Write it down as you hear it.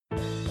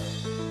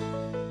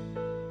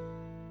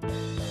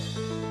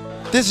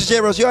This is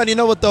J Rose. You already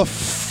know what the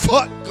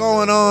fuck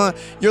going on.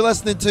 You're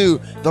listening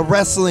to the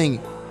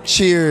Wrestling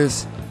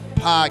Cheers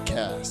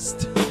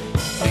podcast.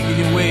 Making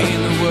your way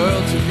in the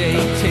world today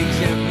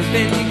takes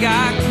everything you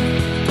got.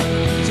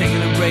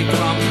 Taking a break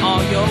from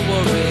all your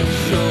worries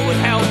sure would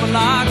help a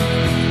lot.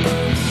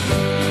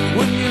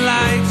 Wouldn't you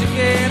like to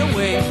get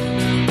away?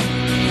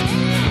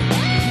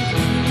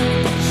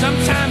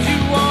 Sometimes you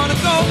wanna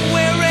go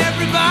where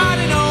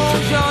everybody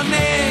knows your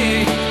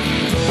name,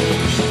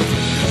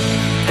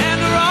 and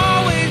they're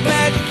always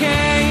glad you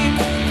came.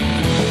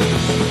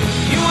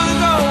 You wanna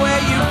go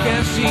where you can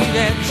see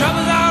that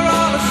troubles are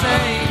all the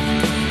same.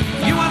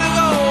 You wanna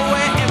go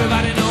where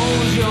everybody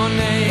knows your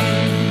name.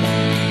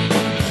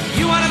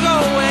 You wanna go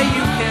where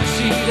you can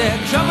see that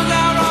troubles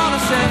are all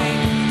the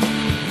same.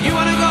 You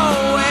wanna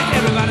go where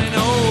everybody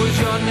knows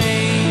your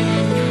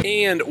name.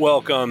 And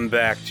welcome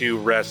back to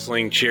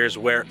Wrestling Cheers,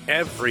 where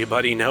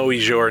everybody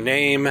knows your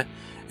name,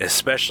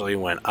 especially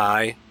when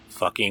I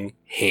fucking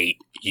hate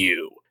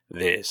you.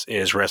 This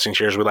is Wrestling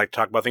Cheers. We like to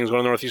talk about things going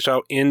on in the Northeast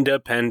Ohio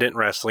independent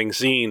wrestling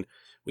scene.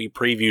 We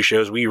preview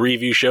shows, we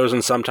review shows,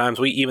 and sometimes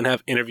we even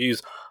have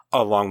interviews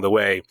along the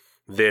way.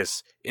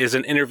 This is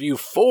an interview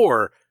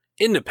for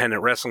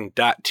Independent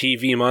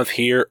Wrestling.tv month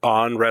here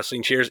on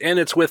Wrestling Cheers, and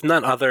it's with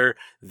none other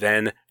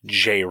than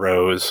J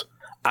Rose.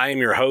 I am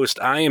your host.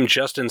 I am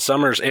Justin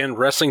Summers, and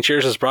Wrestling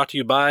Cheers is brought to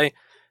you by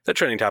the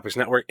Trending Topics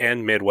Network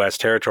and Midwest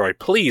Territory.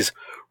 Please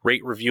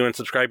rate, review, and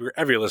subscribe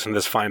wherever you listen to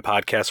this fine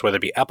podcast, whether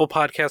it be Apple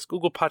Podcasts,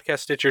 Google Podcasts,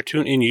 Stitcher,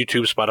 TuneIn,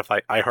 YouTube,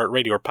 Spotify,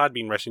 iHeartRadio, or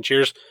Podbean.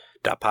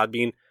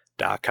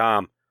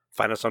 WrestlingCheers.podbean.com.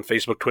 Find us on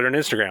Facebook, Twitter, and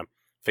Instagram.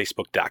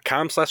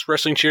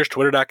 Facebook.com/WrestlingCheers,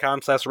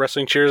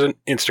 Twitter.com/WrestlingCheers, and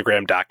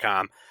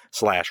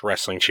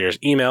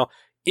Instagram.com/WrestlingCheers. Email,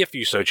 if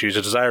you so choose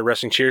to desire,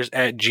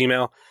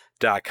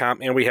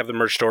 WrestlingCheers@gmail.com. And we have the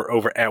merch store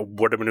over at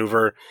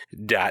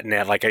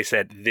whatamaneuver.net. Like I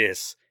said,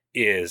 this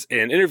is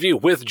an interview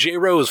with J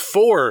Rose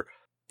for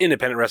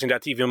Independent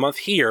Wrestling.tv month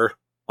here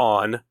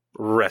on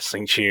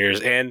Wrestling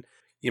Cheers. And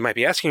you might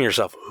be asking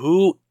yourself,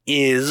 who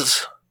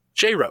is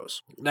J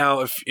Rose?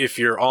 Now, if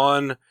you're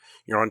on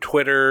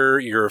Twitter,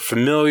 you're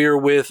familiar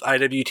with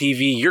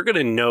IWTV, you're going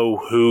to know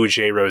who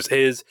J Rose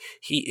is.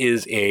 He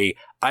is a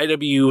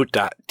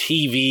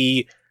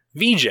IW.TV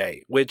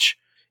VJ, which,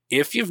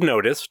 if you've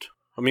noticed,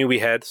 I mean, we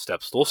had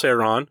Stepstool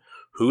Sarah on,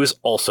 who is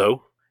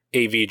also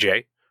a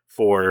VJ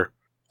for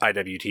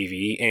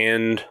IWTV,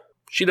 and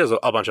she does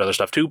a bunch of other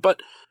stuff too,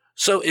 but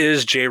so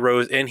is J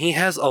Rose, and he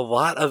has a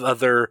lot of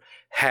other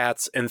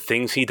hats and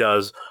things he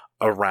does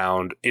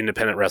around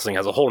independent wrestling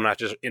as a whole, not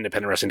just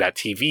Independent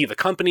Wrestling.tv, the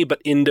company,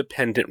 but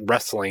independent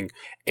wrestling.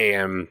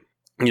 And,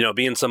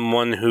 being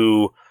someone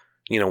who,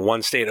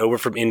 one state over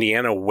from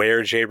Indiana,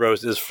 where J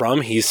Rose is from,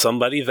 he's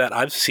somebody that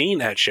I've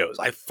seen at shows.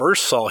 I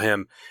first saw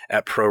him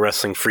at Pro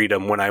Wrestling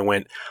Freedom when I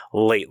went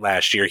late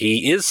last year.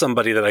 He is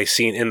somebody that I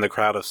seen in the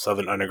crowd of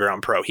Southern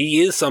Underground Pro.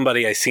 He is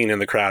somebody I seen in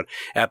the crowd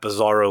at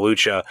Bizarro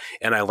Lucha,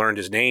 and I learned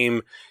his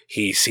name.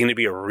 He seemed to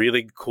be a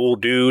really cool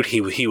dude.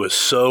 He was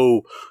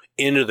so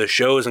into the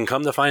shows, and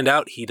come to find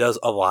out, he does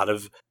a lot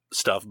of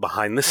stuff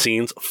behind the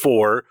scenes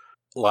for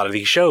a lot of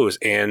these shows.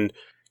 And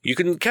you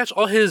can catch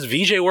all his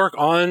VJ work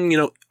on,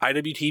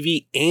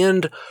 IWTV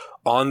and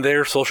on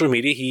their social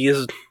media.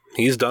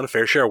 He's done a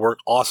fair share of work.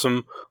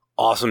 Awesome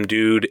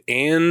dude.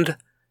 And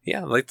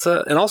yeah,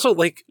 and also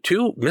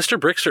too, Mr.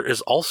 Brickster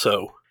is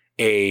also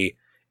a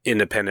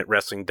Independent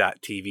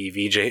Wrestling.tv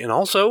VJ, and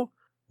also,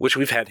 which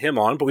we've had him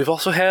on, but we've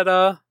also had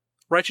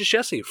Righteous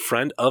Jesse,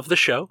 friend of the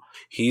show.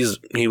 He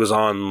was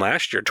on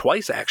last year,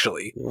 twice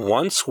actually.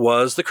 Once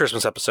was the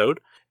Christmas episode,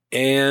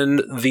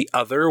 and the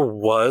other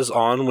was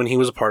on when he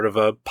was a part of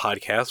a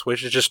podcast,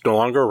 which is just no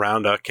longer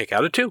around, Kick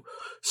Out at 2.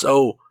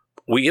 So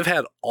we have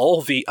had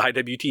all the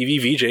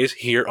IWTV VJs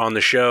here on the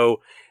show,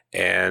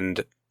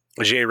 and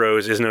J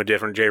Rose is no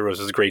different. J Rose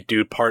is a great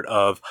dude, part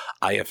of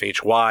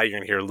IFHY. You're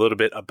going to hear a little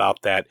bit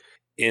about that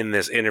in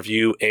this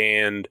interview.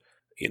 And,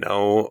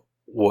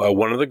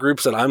 one of the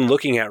groups that I'm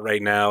looking at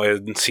right now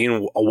and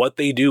seeing what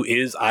they do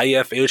is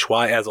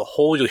IFHY as a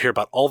whole. You'll hear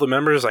about all the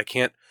members. I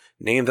can't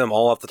name them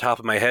all off the top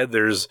of my head.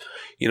 There's,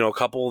 a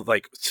couple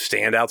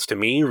standouts to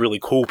me, really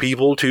cool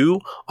people too,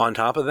 on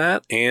top of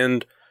that.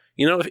 And,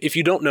 if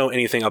you don't know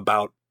anything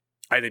about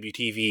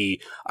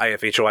IWTV,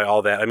 IFHY,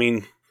 all that, I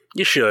mean,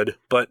 you should,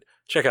 but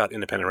check out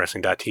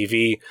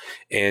independentwrestling.tv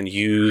and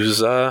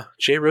use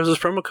J Rose's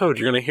promo code.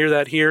 You're going to hear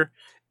that here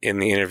in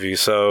the interview.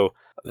 So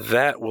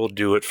that will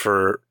do it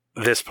for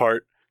this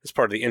part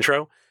of the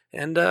intro.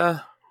 And when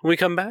we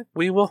come back,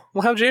 we'll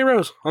have J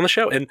Rose on the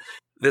show. And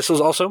this was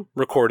also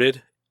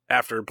recorded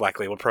after Black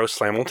Label Pro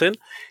Slamilton.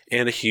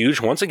 And a huge,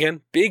 once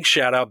again, big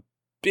shout out,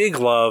 big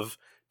love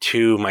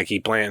to Mikey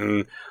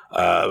Blanton.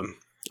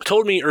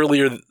 Told me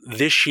earlier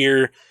this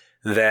year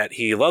that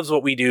he loves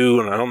what we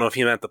do, and I don't know if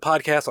he meant the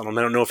podcast, I don't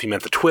know if he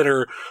meant the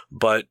Twitter,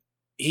 but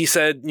he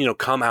said,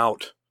 come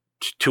out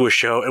to a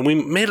show, and we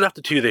made it up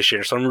to 2 this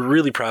year, so I'm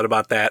really proud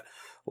about that.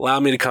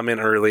 Allowed me to come in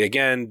early.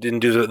 Again,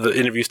 didn't do the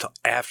interviews till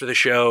after the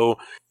show,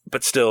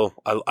 but still,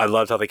 I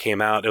loved how they came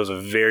out. It was a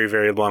very,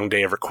 very long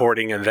day of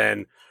recording, and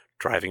then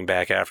driving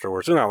back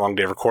afterwards. It's not a long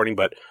day of recording,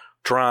 but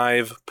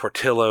drive,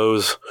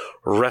 Portillo's,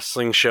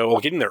 wrestling show.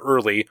 Well, getting there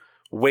early,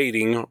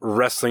 waiting,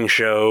 wrestling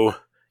show,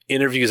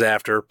 interviews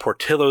after,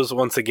 Portillo's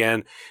once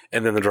again,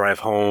 and then the drive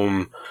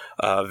home.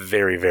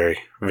 Very, very,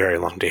 very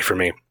long day for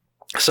me.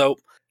 So,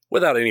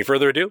 without any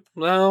further ado,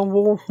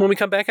 when we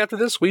come back after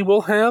this, we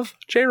will have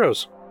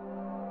J-Rose.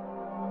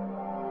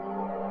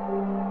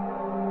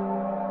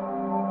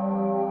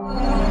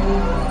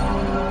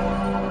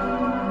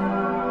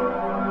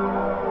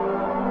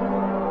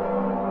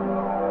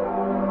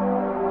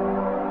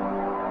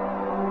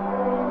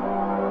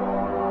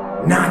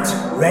 Not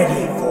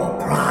ready for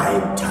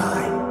prime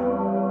time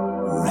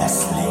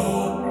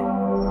wrestling.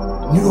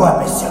 New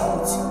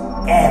episodes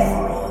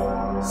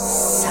every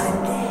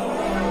Sunday.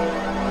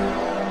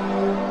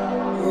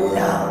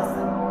 Love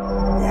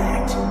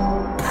that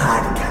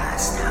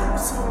podcast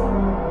house.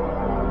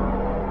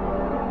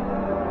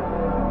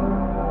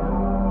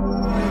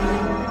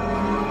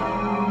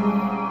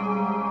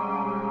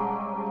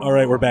 All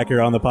right, we're back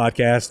here on the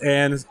podcast,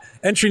 and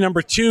entry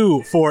number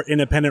 2 for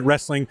Independent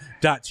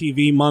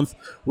Wrestling.tv month,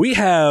 we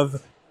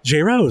have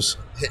J-Rose.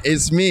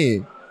 It's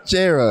me,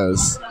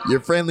 J-Rose, your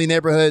friendly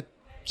neighborhood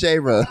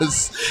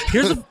J-Rose.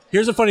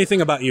 Here's a funny thing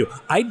about you.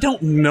 I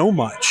don't know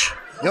much.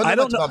 I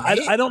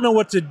don't know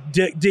what to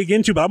dig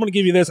into, but I'm going to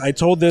give you this. I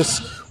told this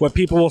what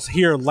people will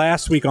hear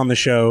last week on the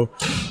show,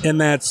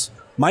 and that's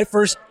my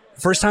first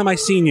time I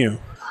seen you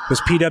was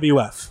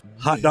PWF,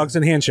 Hot Dogs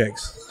and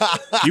Handshakes.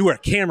 You were a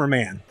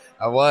cameraman.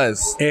 I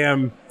was.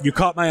 And you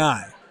caught my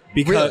eye.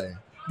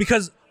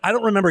 Because I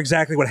don't remember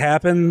exactly what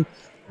happened.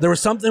 There was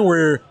something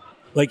where,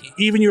 like,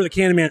 even you were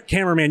the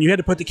cameraman, you had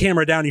to put the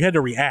camera down, you had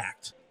to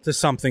react to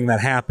something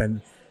that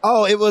happened.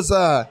 Oh, it was,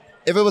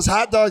 if it was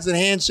Hot Dogs and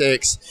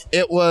Handshakes,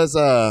 it was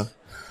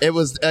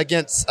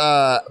against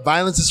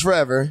Violence is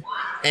Forever.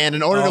 And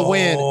in order to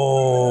win,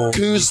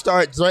 Coos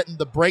threatened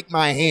to break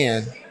my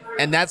hand.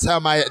 And that's how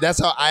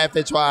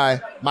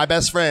IFHY, my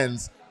best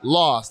friends,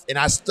 lost, and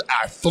I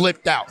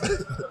flipped out.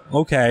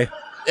 Okay.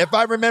 If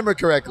I remember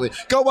correctly.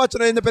 Go watch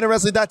it on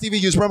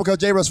independentwrestling.tv. Use promo code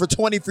JRose for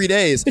 20 free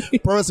days.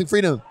 Pro Wrestling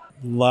Freedom.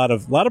 A lot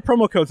of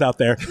promo codes out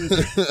there.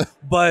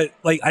 But,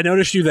 like, I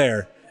noticed you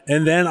there.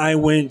 And then I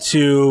went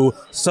to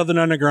Southern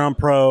Underground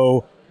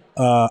Pro,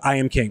 I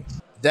Am King.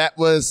 That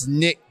was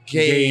Nick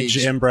Gage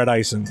and Brett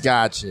Ison.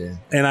 Gotcha.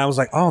 And I was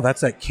like, oh,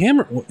 that's that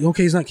camera.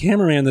 Okay, he's not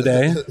cameraman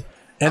today.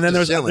 And then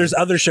there's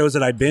other shows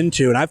that I've been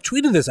to, and I've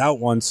tweeted this out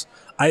once.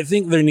 I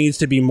think there needs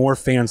to be more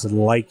fans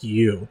like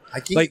you.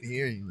 I keep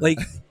hearing that. Like,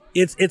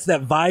 it's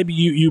that vibe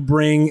you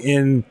bring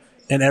in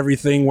and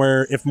everything,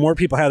 where if more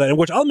people have that, and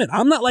which I'll admit,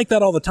 I'm not like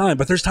that all the time,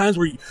 but there's times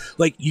where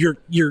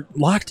you're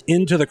locked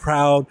into the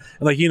crowd,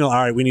 and like, all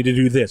right, we need to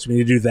do this, we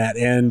need to do that.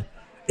 And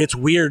it's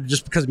weird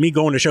just because me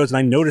going to shows and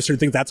I notice certain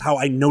things. That's how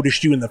I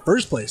noticed you in the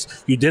first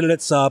place. You did it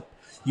at SUP,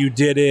 you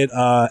did it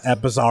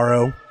at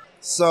Bizarro.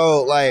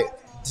 So, like,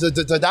 to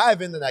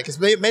dive into that, because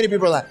many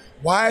people are like,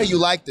 why are you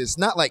like this?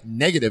 Not like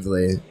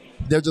negatively.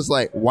 They're just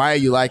like, why are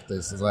you like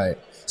this? It's like,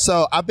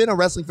 so I've been a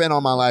wrestling fan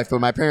all my life, but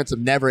my parents have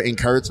never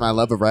encouraged my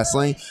love of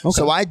wrestling. Okay.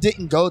 So I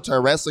didn't go to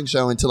a wrestling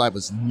show until I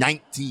was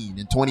 19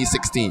 in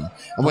 2016.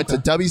 I went to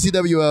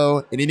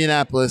WCWO in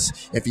Indianapolis.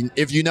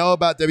 If you know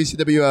about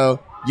WCWO,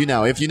 you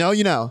know. If you know,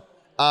 you know.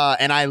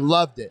 And I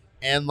loved it.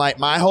 And, like,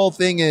 my whole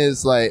thing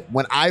is, like,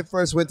 when I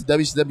first went to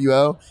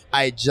WCWO,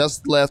 I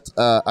just left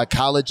a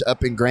college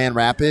up in Grand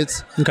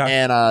Rapids. Okay.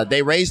 And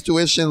they raised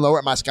tuition,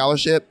 lowered my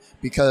scholarship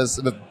because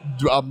of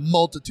a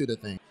multitude of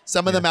things.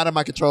 Some of them out of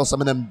my control,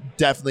 some of them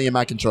definitely in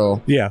my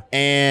control. Yeah.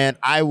 And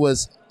I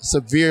was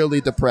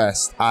severely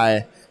depressed.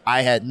 I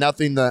had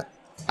nothing to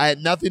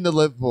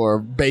live for,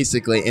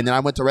 basically. And then I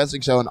went to a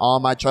wrestling show, and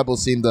all my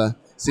troubles seemed to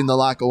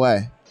lock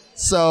away.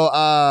 So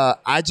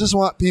I just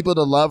want people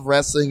to love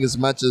wrestling as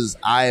much as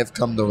I have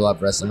come to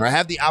love wrestling, or I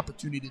have the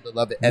opportunity to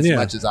love it as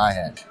much as I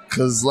have.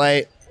 Because,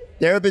 like,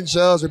 there have been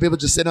shows where people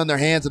just sit on their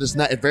hands, and it's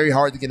very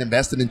hard to get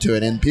invested into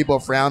it, and people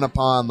frown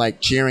upon, like,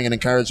 cheering and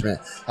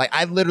encouragement. Like,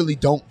 I literally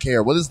don't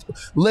care. What is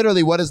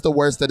the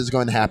worst that is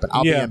going to happen?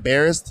 I'll be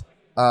embarrassed.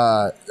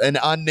 An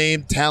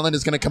unnamed talent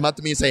is going to come up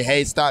to me and say,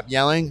 "Hey, stop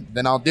yelling."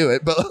 Then I'll do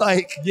it. But,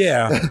 like,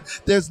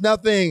 there's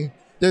nothing.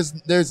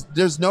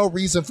 There's no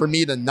reason for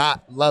me to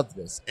not love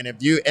this. And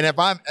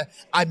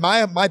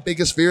my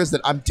biggest fear is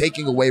that I'm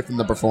taking away from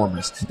the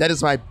performers. That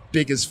is my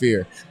biggest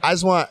fear.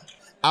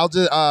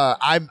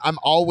 I'm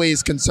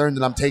always concerned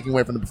that I'm taking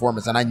away from the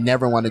performance, and I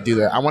never want to do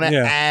that. I want to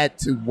add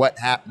to what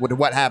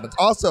happens.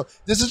 Also,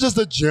 this is just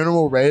a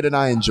general way that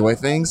I enjoy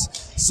things.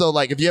 So,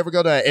 like, if you ever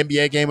go to an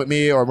NBA game with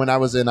me, or when I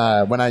was in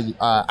I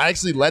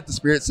actually led the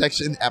spirit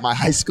section at my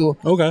high school.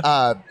 Okay.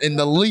 In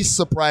the least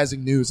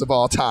surprising news of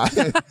all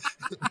time.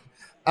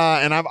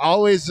 And I've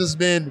always just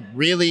been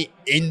really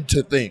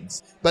into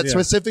things. But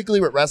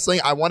specifically with wrestling,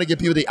 I want to give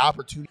people the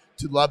opportunity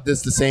to love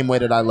this the same way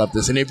that I love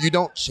this. And if you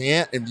don't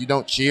chant, if you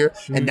don't cheer,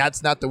 and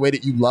that's not the way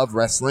that you love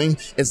wrestling,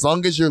 as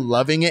long as you're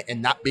loving it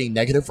and not being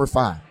negative, we're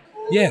fine.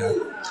 Yeah.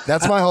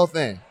 That's my whole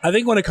thing. I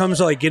think when it comes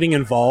to, like, getting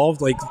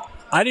involved, like,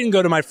 I didn't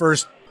go to my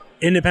first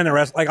independent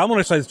wrestling. Like I'm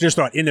gonna say just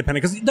throw out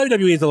independent because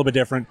WWE is a little bit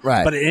different,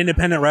 Right. But an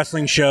independent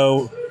wrestling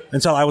show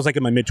until I was like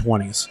in my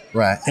mid-20s,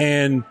 Right.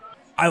 and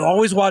I've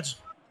always watched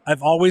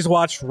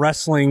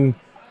wrestling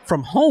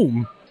from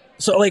home.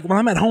 So like when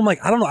I'm at home,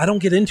 like I don't know, I don't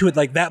get into it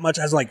like that much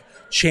as like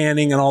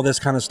chanting and all this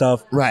kind of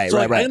stuff. Right, So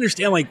right, like, right. I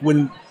understand like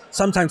when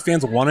sometimes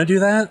fans want to do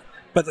that,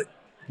 but like,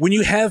 when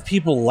you have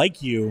people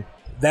like you,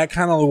 that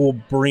kind of will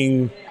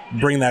bring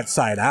that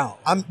side out.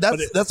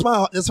 That's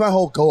my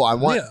whole goal. I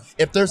want, Yeah.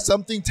 if there's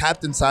something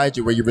tapped inside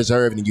you where you're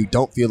reserved and you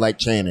don't feel like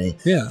chanting,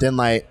 Yeah. then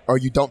like, or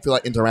you don't feel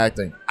like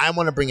interacting, I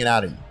want to bring it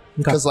out of you Okay.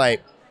 because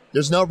like,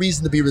 there's no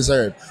reason to be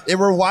reserved. And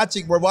we're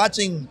watching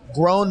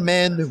grown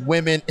men,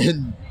 women,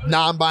 and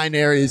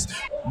non-binaries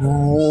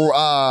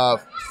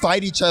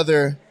fight each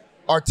other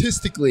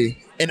artistically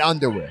in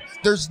underwear.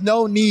 There's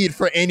no need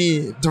for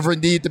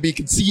need to be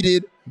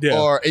conceited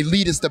or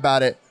elitist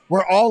about it.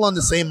 We're all on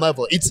the same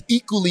level. It's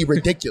equally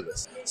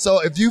ridiculous.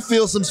 So if you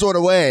feel some sort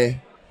of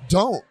way,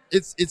 don't.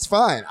 It's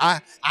fine. I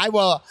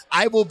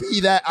will be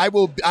that. I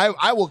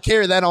will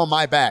carry that on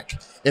my back.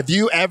 If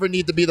you ever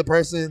need to be the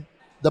person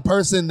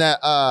that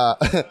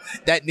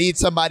that needs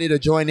somebody to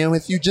join in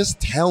with you, just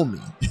tell me.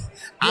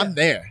 I'm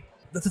there.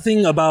 That's the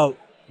thing about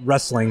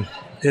wrestling.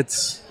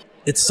 It's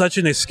such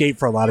an escape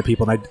for a lot of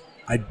people, and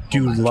I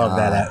do love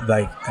that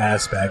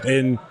aspect.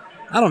 And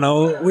I don't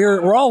know,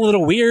 we're all a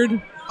little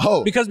weird.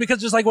 Oh, because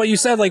just like what you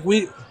said, like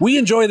we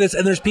enjoy this,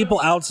 and there's people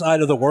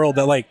outside of the world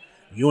that like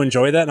you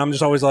enjoy that, and I'm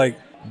just always like,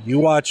 you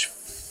watch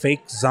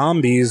fake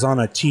zombies on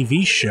a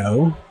TV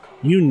show,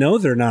 you know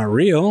they're not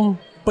real,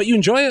 but you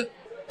enjoy it,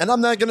 and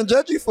I'm not gonna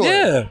judge you for it.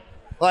 Yeah,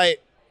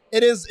 like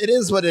it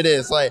is what it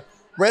is. Like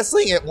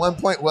wrestling at one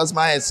point was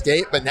my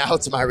escape, but now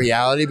it's my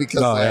reality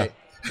because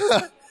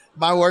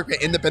my work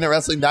at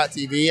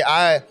independentwrestling.tv,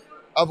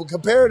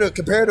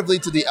 comparatively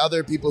to the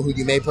other people who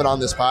you may put on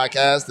this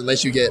podcast,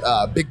 unless you get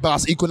Big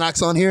Boss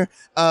Equinox on here,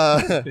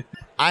 I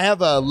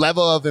have a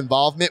level of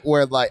involvement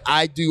where like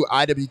I do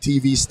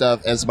IWTV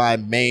stuff as my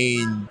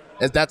main.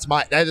 That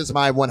is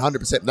my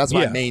 100%. That's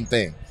my main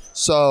thing.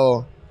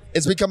 So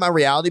it's become my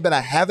reality, but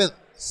I haven't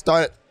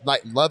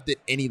loved it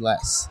any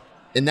less.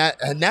 And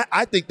that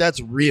I think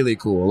that's really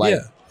cool. Like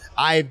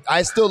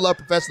I still love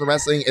professional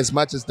wrestling as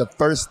much as the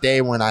first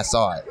day when I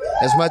saw it,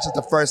 as much as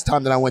the first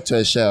time that I went to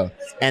a show.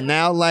 And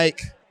now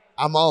like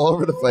I'm all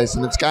over the place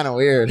and it's kind of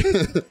weird.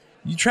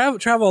 You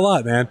travel a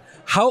lot, man.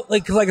 How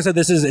like I said,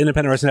 this is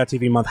Independent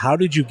Wrestling.tv month. How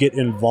did you get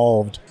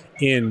involved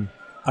in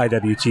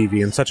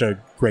IWTV and such a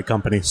great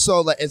company?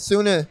 So like as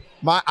soon as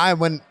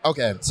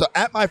so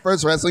at my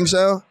first wrestling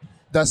show,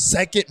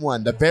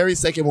 the very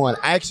second one,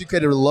 I actually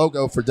created a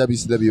logo for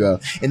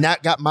WCWO, and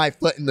that got my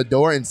foot in the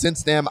door. And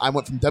since then, I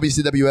went from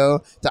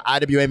WCWO to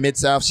IWA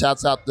Mid-South.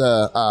 Shouts out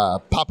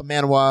to Papa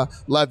Manoa.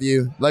 Love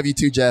you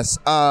too, Jess.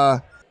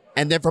 And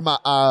then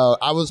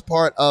I was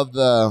part of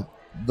the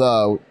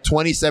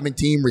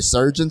 2017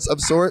 resurgence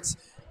of sorts.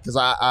 Because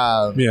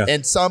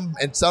in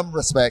some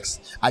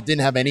respects, I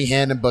didn't have any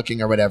hand in booking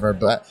or whatever,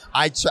 but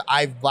I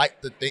like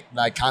to think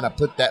that I kind of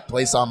put that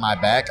place on my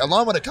back,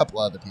 along with a couple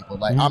other people.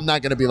 Like I'm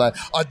not gonna be like,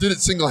 I did it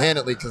single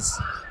handedly, because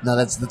no,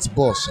 that's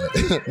bullshit.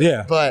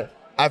 Yeah. But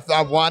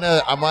I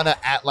wanna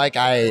act like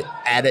I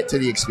added to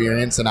the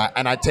experience, and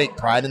I take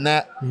pride in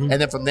that. And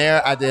then from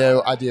there, I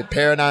did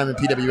Paradigm and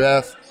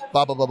PWF,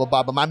 blah blah blah blah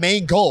blah. But my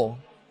main goal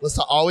was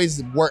to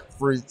always work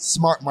for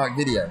Smart Mark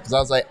Video, because I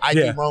was like, I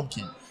do Rome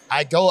King.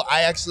 I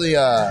actually,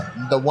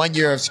 the 1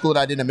 year of school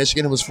that I did in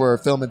Michigan was for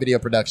film and video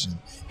production.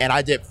 And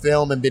I did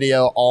film and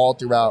video all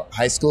throughout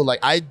high school. Like,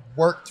 I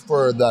worked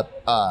for the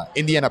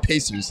Indiana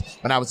Pacers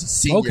when I was a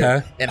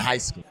senior in high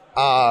school.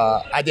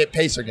 I did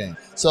Pacer game.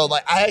 So,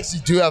 like, I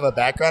actually do have a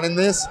background in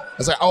this. I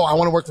was like, oh, I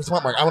want to work for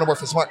Smart Mark.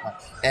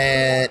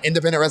 And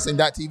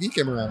IndependentWrestling.tv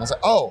came around. I was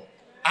like, oh,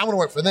 I want to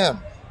work for them.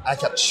 I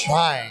kept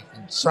trying.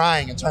 It's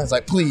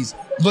like, please,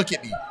 look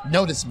at me.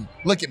 Notice me.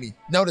 Look at me.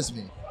 Notice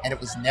me. And it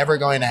was never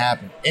going to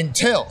happen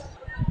until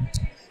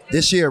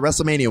this year,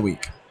 WrestleMania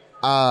week.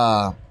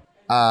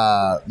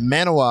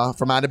 Manoa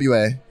from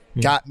IWA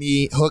got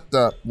me hooked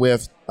up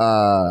with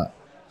the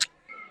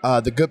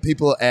good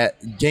people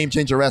at Game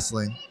Changer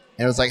Wrestling.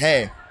 And it was like,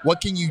 hey,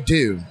 what can you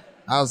do?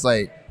 I was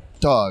like,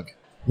 dog,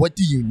 what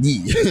do you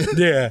need?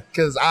 Yeah.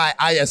 Because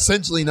I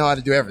essentially know how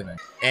to do everything.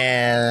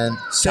 And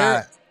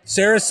Sarah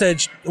said,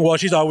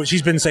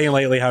 she's been saying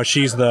lately how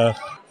she's the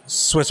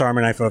Swiss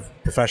Army knife of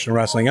professional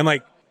wrestling. I'm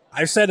like,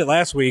 I said it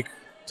last week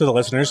to the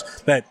listeners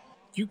that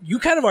you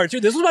kind of are too.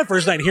 This was my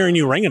first night hearing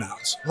you ring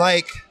announce.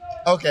 Like,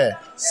 okay,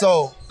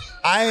 so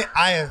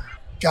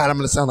God, I'm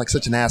going to sound like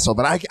such an asshole,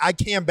 but I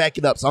can back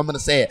it up, so I'm going to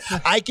say it.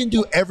 I can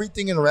do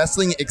everything in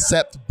wrestling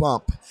except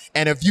bump.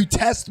 And if you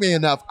test me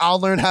enough, I'll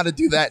learn how to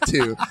do that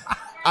too.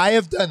 I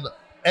have done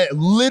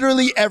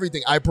literally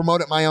everything. I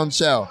promoted my own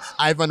show.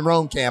 I run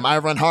Rome Cam. I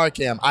run Hard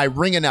Cam. I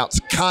ring announce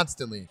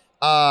constantly.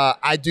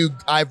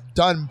 I've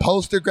done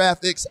poster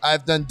graphics.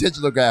 I've done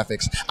digital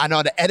graphics. I know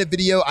how to edit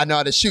video. I know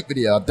how to shoot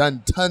video. I've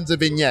done tons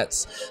of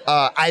vignettes.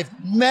 I've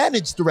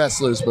managed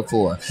wrestlers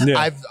before.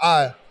 Yeah.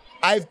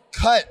 I've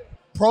cut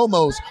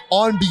promos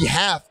on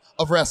behalf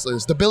of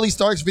wrestlers. The Billy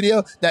Starks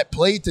video that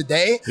played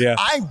today, Yeah.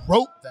 I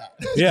wrote that.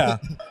 Yeah.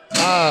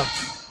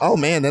 Oh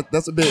man,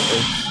 that's a bit.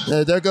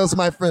 There goes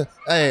my friend.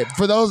 Hey,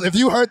 for those, if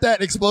you heard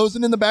that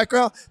explosion in the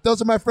background,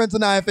 those are my friends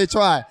in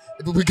IFHY,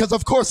 because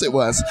of course it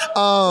was.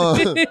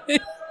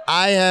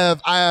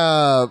 I've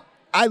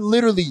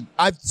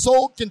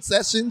sold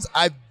concessions.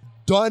 I've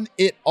done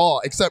it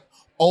all except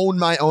own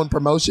my own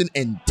promotion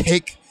and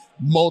take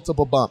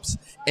multiple bumps.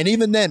 And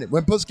even then,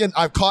 when Pushkin,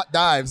 I've caught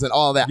dives and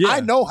all that. Yeah.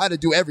 I know how to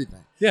do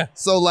everything. Yeah.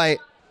 So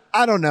like,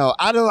 I don't know.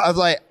 I was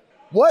like,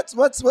 what's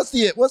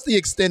the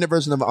extended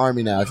version of an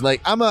army now? It's like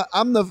I'm the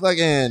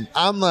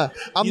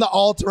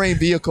all-terrain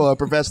vehicle of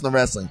professional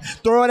wrestling.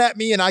 Throw it at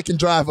me and I can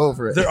drive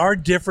over it. There are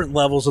different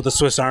levels of the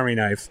Swiss Army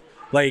knife.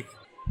 Like,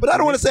 But I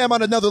don't want to say I'm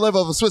on another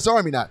level of a Swiss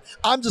Army knife.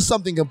 I'm just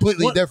something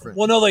completely different.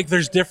 Well, no, like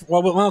there's different.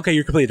 Well, okay,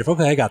 you're completely different.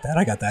 Okay, I got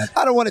that.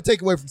 I don't want to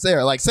take away from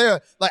Sarah. Like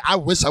Sarah, like I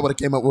wish I would have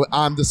came up with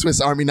I'm the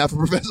Swiss Army knife of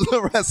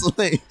professional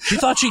wrestling. She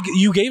thought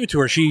you gave it to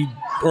her. She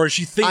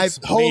thinks.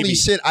 Holy maybe.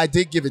 shit, I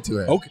did give it to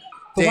her. Okay.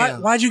 But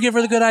Damn. why'd you give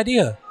her the good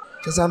idea?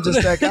 Because I'm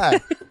just that guy.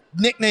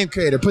 Nickname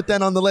creator. Put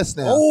that on the list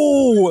now.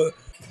 Oh,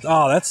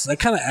 that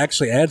kind of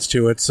actually adds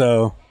to it.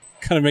 So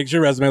kind of makes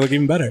your resume look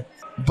even better.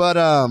 But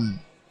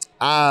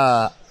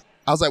I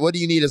was like, what do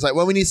you need? It's like,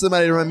 well, we need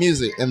somebody to run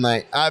music. And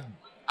like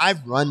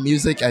I've run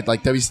music at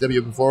like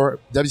WCW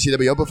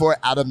before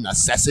out of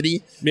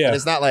necessity. Yeah. And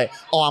it's not like,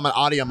 oh, I'm an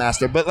audio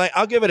master, but like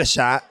I'll give it a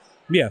shot.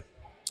 Yeah.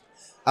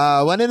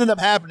 What ended up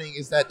happening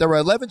is that there were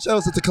 11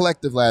 shows at the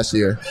Collective last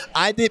year.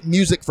 I did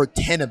music for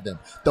 10 of them.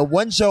 The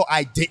one show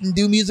I didn't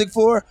do music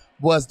for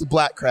was the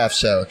Blackcraft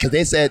show, because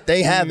they said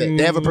they have it.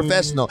 They have a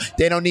professional.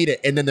 They don't need it.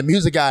 And then the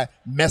music guy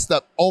messed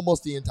up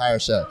almost the entire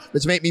show,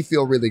 which made me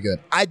feel really good.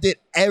 I did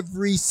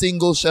every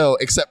single show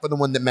except for the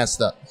one that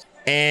messed up.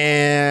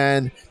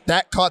 And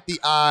that caught the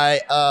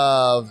eye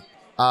of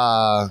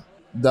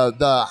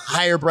the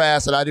higher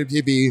brass at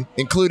IWTV,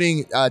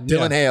 including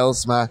Dylan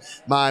Hales, my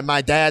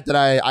dad that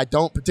I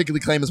don't particularly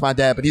claim as my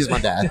dad, but he's my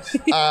dad.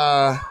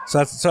 So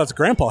that's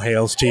Grandpa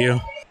Hales to you.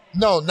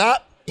 No,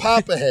 not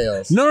Papa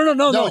Hales. No.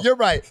 No, you're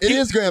right. It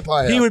is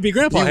Grandpa Hales. He would be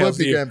Grandpa Hales.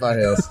 He would be Grandpa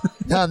Hales.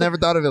 No, I never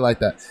thought of it like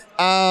that.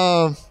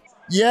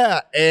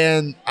 Yeah,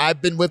 and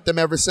I've been with them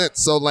ever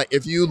since. So like,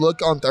 if you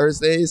look on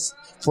Thursdays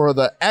for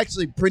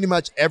actually pretty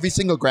much every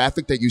single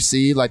graphic that you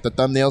see, like the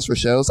thumbnails for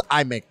shows,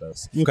 I make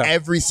those. Okay.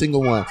 Every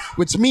single one,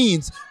 which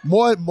means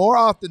more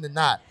often than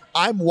not,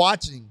 I'm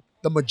watching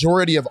the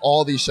majority of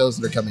all these shows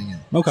that are coming in.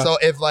 Okay. So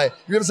if like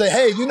you're gonna say,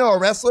 hey, you know a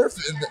wrestler,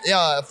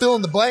 fill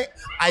in the blank,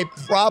 I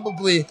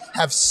probably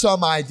have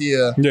some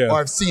idea or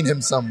I've seen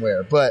him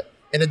somewhere. But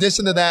in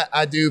addition to that,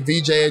 I do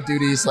VJ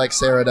duties like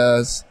Sarah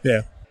does.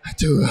 Yeah. I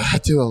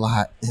do a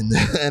lot,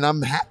 and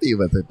I'm happy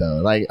with it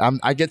though. Like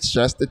I get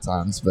stressed at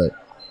times, but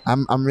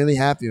I'm really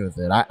happy with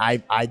it.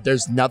 I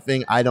there's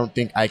nothing I don't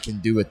think I can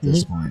do at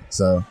this point.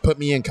 So put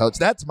me in, coach.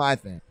 That's my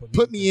thing.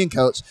 Put me in,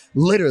 coach.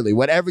 Literally,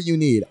 whatever you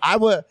need.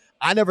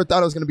 I never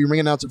thought I was going to be ring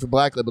announcer for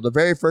Black Label. The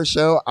very first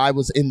show, I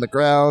was in the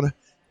crowd.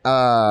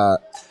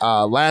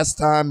 Last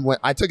time when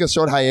I took a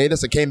short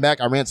hiatus, I came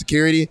back. I ran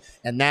security,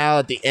 and now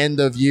at the end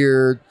of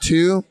year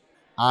 2,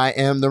 I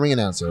am the ring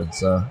announcer.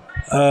 So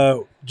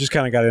just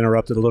kind of got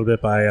interrupted a little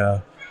bit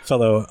by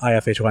fellow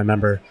IFHY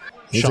member.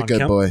 He's Sean a good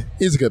Kemp. boy.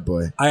 He's a good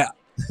boy.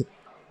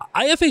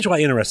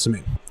 IFHY interests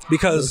me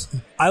because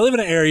I live in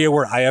an area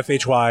where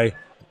IFHY, I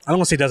don't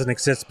want to say doesn't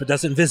exist, but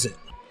doesn't visit.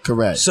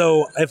 Correct.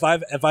 So if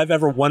I've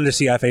ever wanted to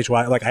see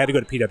IFHY, like I had to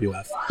go to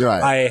PWF.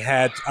 Right.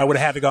 I would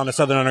have had to go to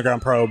Southern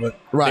Underground Pro, but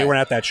Right. they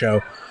weren't at that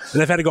show.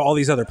 And I've had to go all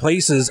these other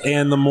places,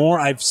 and the more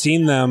I've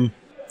seen them,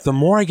 the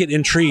more I get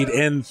intrigued.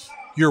 And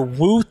your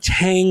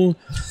Wu-Tang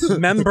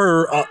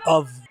member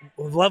of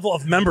level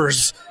of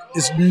members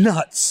is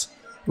nuts.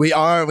 We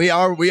are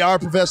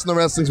professional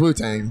wrestling's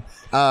Wu-Tang.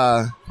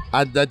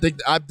 I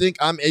think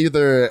I'm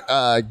either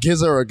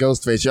Gizzer or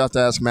Ghostface. You have to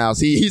ask Mouse.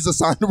 He's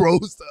assigned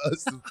roles to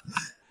us.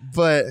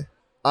 But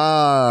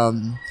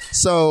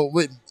so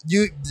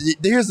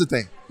here's the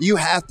thing. You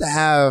have to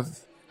have,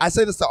 I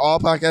say this to all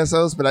podcast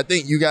hosts, but I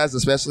think you guys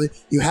especially,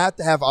 you have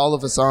to have all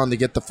of us on to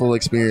get the full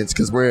experience,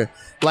 because we're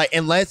like,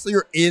 unless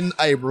you're in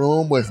a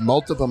room with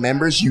multiple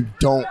members, you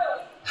don't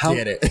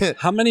get it.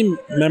 How many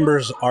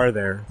members are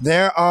there?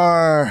 There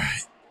are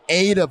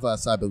 8 of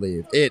us, I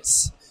believe.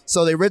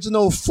 So the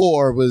original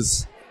 4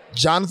 was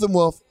Jonathan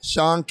Wolf,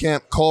 Sean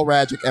Kemp, Cole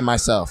Radrick, and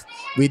myself.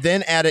 We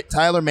then added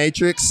Tyler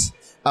Matrix,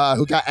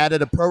 who got added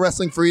to Pro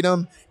Wrestling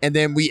Freedom, and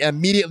then we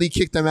immediately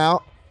kicked him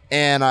out.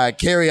 And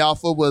Kerry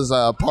Alpha was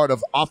part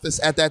of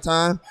Office at that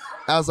time.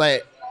 I was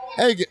like,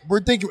 hey,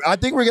 I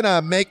think we're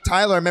gonna make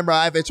Tyler a member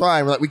of IFHY.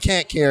 And we're like, we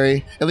can't,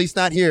 Kerry, at least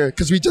not here,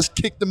 because we just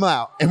kicked him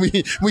out and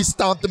we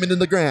stomped him into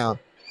the ground.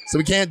 So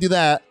we can't do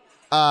that.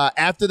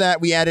 After that,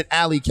 we added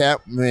Alley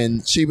Cat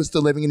when she was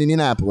still living in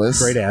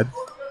Indianapolis. Great ad.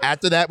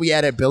 After that, we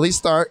added Billy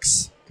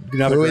Starks,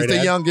 Another Who is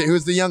great ad.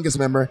 who's the youngest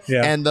member?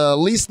 Yeah. And the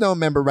least known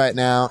member right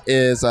now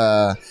is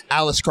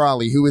Alice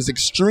Crawley, who is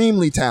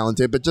extremely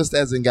talented, but just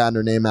hasn't gotten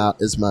her name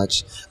out as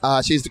much.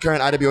 She's the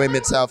current IWA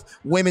Mid-South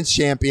Women's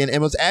Champion,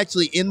 and was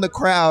actually in the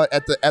crowd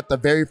at the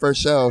very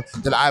first show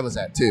that I was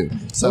at too.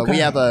 So Okay.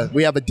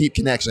 we have a deep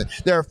connection.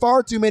 There are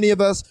far too many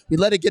of us. We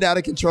let it get out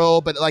of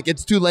control, but like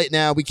it's too late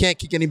now. We can't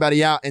kick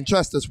anybody out. And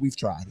trust us, we've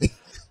tried.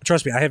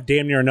 Trust me, I have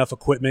damn near enough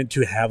equipment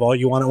to have all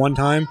you want at one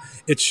time.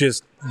 It's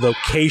just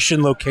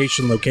location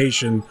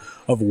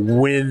of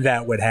when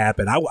that would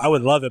happen. I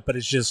would love it, but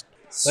it's just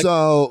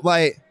So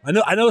like. I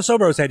know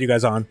Sobros had you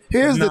guys on.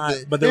 Here's but the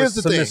thing. but there Here's was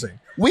the some thing. missing.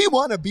 We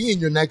want to be in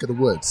your neck of the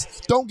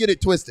woods. Don't get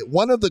it twisted.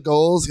 One of the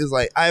goals is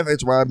like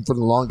IFHY for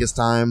the longest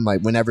time,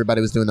 like when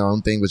everybody was doing their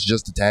own thing, was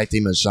just a tag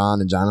team of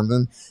Sean and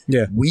Jonathan.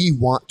 Yeah. We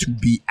want to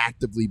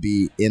actively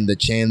be in the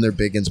Chandler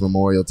Biggins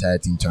Memorial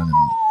Tag Team Tournament.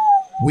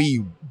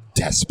 We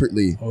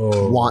desperately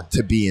want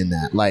to be in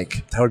that.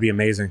 Like, That would be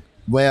amazing.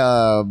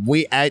 well,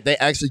 they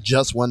actually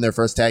just won their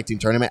first tag team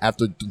tournament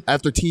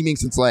after teaming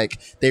since like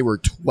they were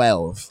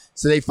 12.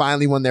 So they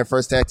finally won their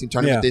first tag team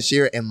tournament this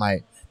year, and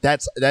like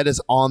that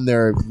is on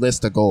their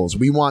list of goals.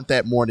 We want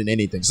that more than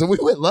anything. So we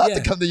would love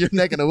to come to your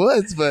neck of the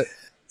woods, but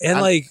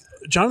like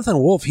Jonathan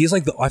Wolf, he's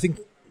like I think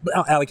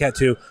Alley Cat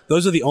too.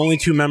 Those are the only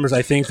two members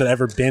I think that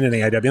ever been in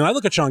AIW. And I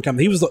look at Sean Kemp.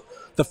 He was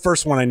the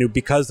first one I knew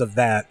because of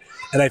that,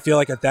 and I feel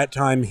like at that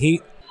time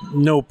he,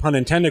 no pun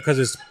intended, because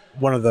it's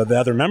one of the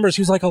other members,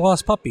 he was like a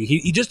lost puppy.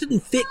 He just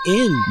didn't fit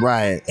in.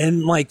 right.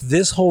 And like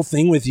this whole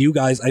thing with you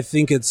guys, I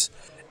think it's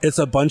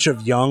a bunch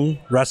of young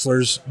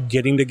wrestlers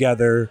getting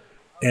together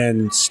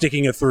and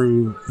sticking it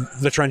through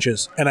the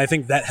trenches. And I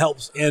think that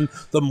helps. And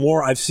the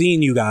more I've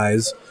seen you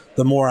guys,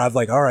 the more I've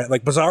like, all right,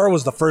 like Bizarro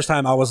was the first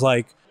time I was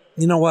like,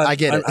 you know what? I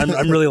get it.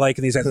 I'm really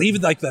liking these guys.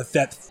 Even like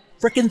that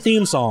freaking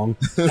theme song,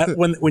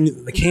 when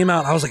it came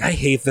out, I was like, I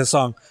hate this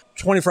song.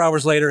 24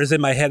 hours later is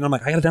in my head and I'm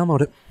like, I got to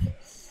download it.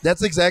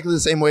 That's exactly the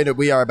same way that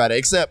we are about it,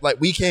 except like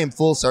we came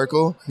full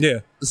circle. Yeah.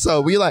 So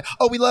we like,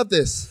 oh, we love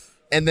this.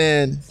 And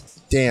then,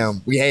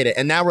 damn, we hate it.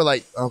 And now we're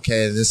like,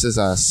 okay, this is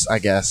us, I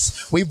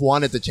guess. We've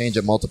wanted to change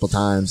it multiple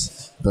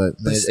times, but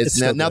it's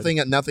still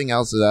nothing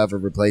else will ever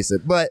replace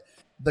it. But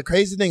the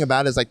crazy thing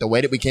about it is like the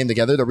way that we came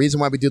together, the reason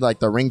why we do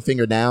like the ring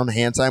finger down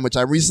hand sign, which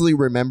I recently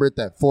remembered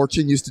that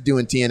Fortune used to do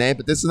in TNA,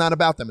 but this is not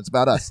about them. It's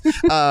about us.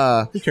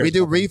 We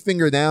do ring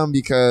finger down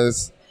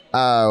because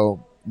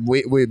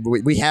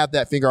we have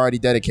that finger already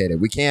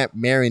dedicated. We can't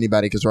marry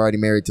anybody because we're already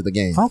married to the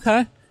game.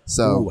 Okay.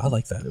 So Ooh, I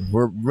like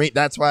that.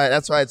 that's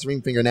why it's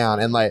ring finger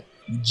down. And like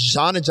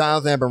Sean and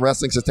Jonathan have been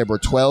wrestling since they were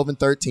 12 and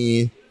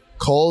 13.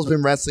 Cole's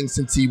been wrestling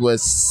since he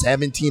was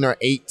 17 or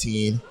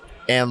 18.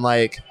 And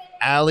like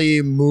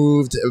Ali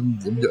moved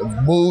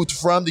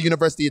from the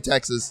University of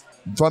Texas,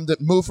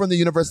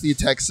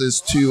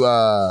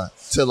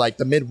 to like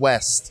the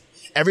Midwest.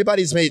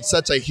 Everybody's made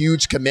such a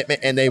huge commitment,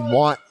 and they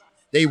want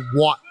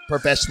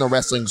professional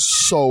wrestling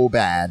so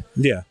bad.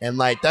 Yeah. And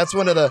like that's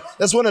one of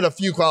the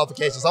few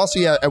qualifications. Also,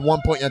 yeah, at one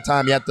point in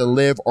time you have to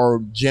live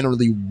or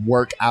generally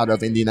work out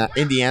of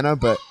Indiana,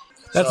 but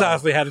That's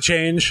obviously had to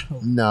change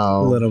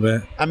no, a little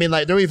bit. I mean,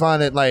 like, do we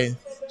find it like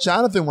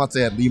Jonathan wants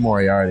to have Lee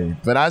Moriarty,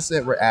 but I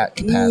said we're at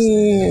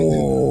capacity.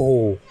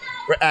 Ooh.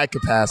 We're at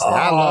capacity.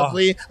 I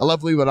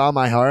love Lee with all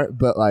my heart,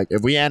 but like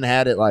if we hadn't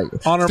had it, like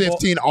Honorable-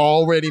 15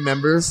 already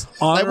members,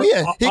 like he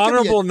could be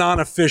honorable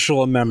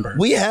non-official member.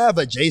 we have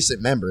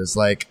adjacent members.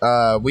 Like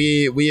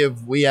we have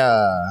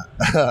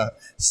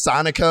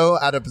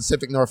Sonico out of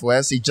Pacific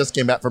Northwest. He just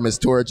came back from his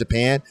tour of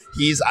Japan.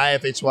 He's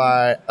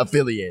IFHY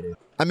affiliated.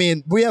 I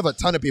mean, we have a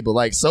ton of people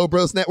like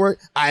Sobros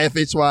Network,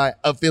 IFHY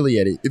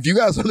affiliated. If you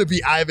guys want to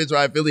be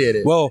IFHY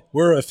affiliated, Well,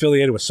 we're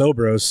affiliated with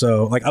Sobros,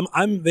 so like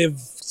they've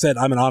said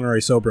I'm an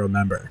honorary Sobro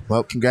member.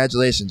 well,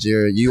 congratulations,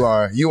 you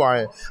are.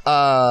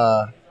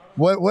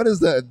 What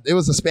is it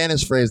was a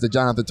Spanish phrase that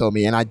Jonathan told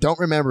me, and I don't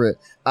remember it.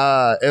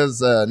 It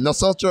was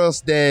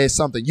nosotros de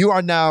something. You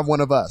are now one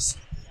of us.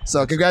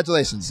 So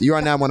congratulations, you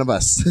are now one of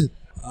us.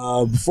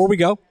 Before we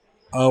go,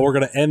 we're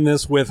going to end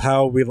this with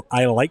how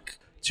I like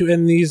to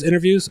end these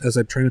interviews, as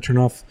I'm trying to turn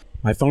off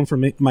my phone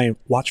my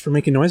watch for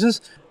making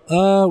noises.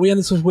 We end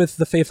this with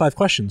the Fave 5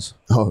 questions.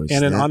 Oh,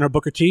 and in honor of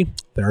Booker T,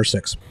 there are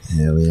 6.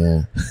 Hell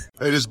yeah.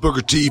 Hey, this is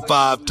Booker T,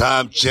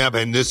 5-time champ,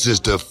 and this is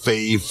the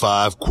Fave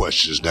 5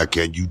 questions. Now,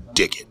 can you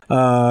dig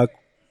it?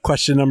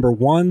 Question number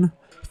 1,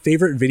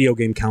 favorite video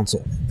game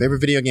console. Favorite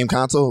video game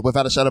console?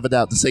 Without a shadow of a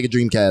doubt, the Sega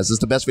Dreamcast is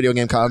the best video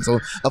game console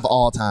of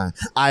all time.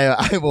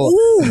 I will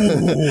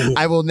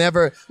I will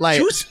never like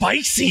Too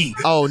spicy.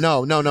 Oh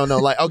no.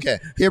 Like, okay,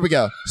 here we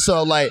go.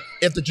 So like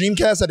if the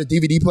Dreamcast had a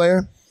DVD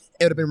player,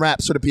 it would have been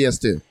Raps for the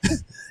PS2.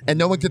 And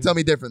no one could tell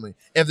me differently.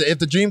 If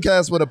the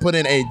Dreamcast would have put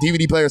in a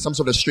DVD player, some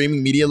sort of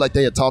streaming media like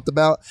they had talked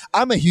about,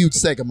 I'm a huge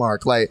Sega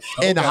mark. Like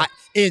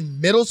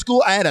in middle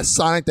school, I had a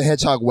Sonic the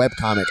Hedgehog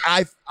webcomic.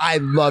 I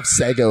love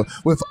Sega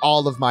with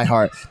all of my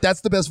heart.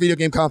 That's the best video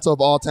game console of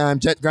all time.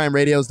 Jet Grind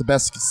Radio is the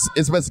best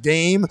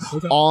game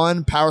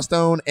on Power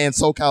Stone, and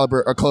Soul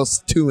Calibur are close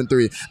 2 and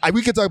 3.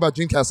 We could talk about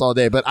Dreamcast all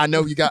day, but I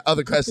know you got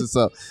other questions.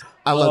 So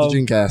I love the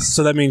Dreamcast.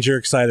 So that means you're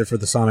excited for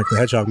the Sonic the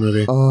Hedgehog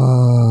movie.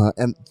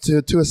 And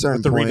to a certain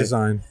With the point,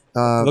 redesign.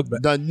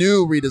 the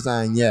new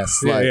redesign,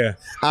 yes. Yeah.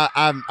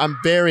 I'm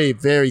very,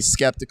 very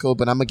skeptical,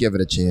 but I'm gonna give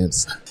it a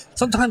chance.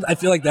 Sometimes I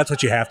feel like that's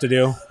what you have to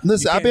do.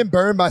 Listen, I've been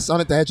burned by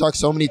Sonic the Hedgehog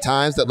so many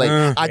times that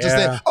I just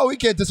think, he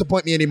can't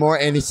disappoint me anymore,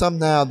 and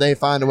somehow they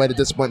find a way to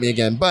disappoint me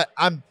again. But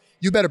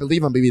you better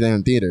believe I'm gonna be there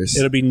in theaters.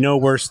 It'll be no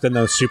worse than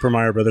the Super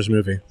Mario Brothers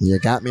movie. You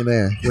got me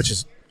there. Which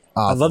is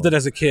awful. I loved it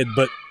as a kid,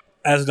 but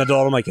as an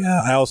adult, I'm like,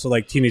 I also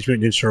like Teenage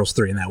Mutant Ninja Turtles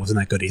 3, and that wasn't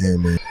that good either.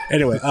 Amen.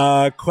 Anyway,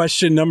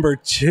 question number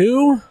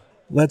 2.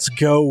 Let's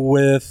go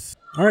with...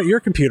 All right, you're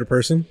a computer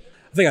person.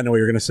 I think I know what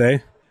you're going to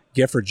say.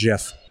 GIF or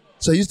GIF?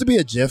 So I used to be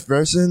a GIF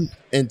person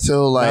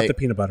until Not the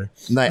peanut butter.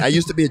 I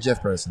used to be a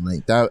GIF person.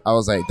 Like that, I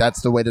was like,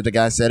 that's the way that the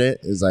guy said it.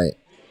 Is like,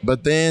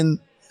 but then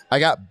I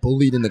got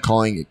bullied into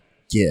calling it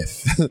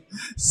GIF.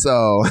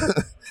 So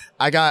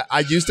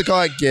I used to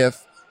call it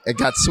GIF. It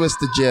got switched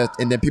to GIF,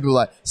 and then people were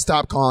like,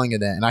 stop calling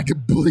it that, and I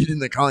got bullied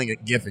into calling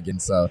it GIF again.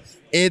 So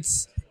it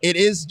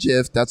is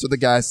GIF. That's what the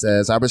guy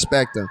says. I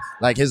respect him.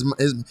 Like his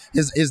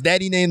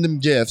daddy named him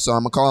GIF, so I'm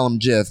gonna call him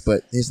GIF,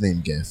 but his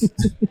name GIF.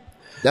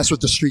 That's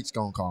what the streets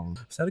gonna call him.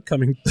 Is that a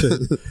coming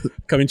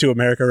to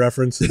America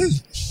reference?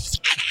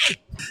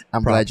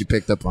 I'm glad you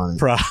picked up on it.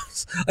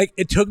 Props. Like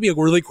it took me a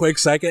really quick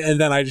second,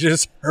 and then I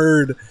just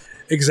heard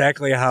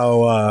exactly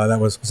how that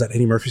was that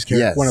Eddie Murphy's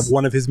character? Yes.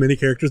 One of his many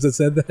characters that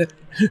said that.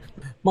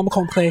 Mama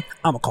can't play.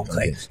 I'm a can't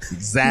play.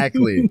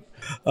 Exactly.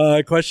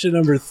 Question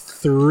number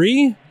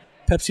 3: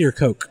 Pepsi or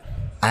Coke?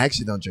 I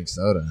actually don't drink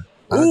soda.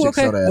 I don't drink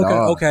soda at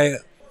all. Okay.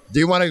 Do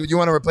you want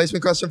a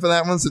replacement question for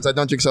that one since I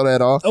don't drink soda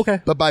at all?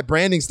 Okay. But by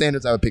branding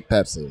standards, I would pick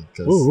Pepsi.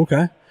 Ooh,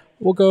 okay.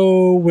 We'll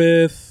go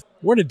with...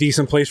 We're in a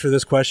decent place for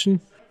this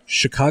question.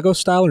 Chicago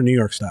style or New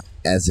York style?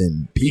 As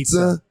in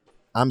pizza?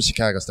 I'm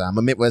Chicago style. I'm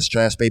a Midwest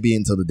trash baby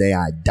until the day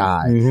I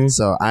die.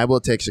 So I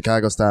will take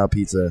Chicago style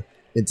pizza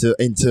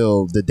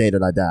until the day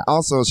that I die.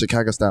 Also,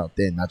 Chicago style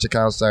thin, not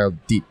Chicago style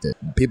deep dish.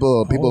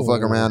 People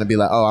fuck around and be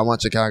like, "Oh, I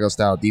want Chicago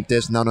style deep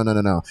dish." No. I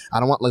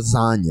don't want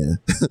lasagna.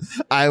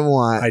 I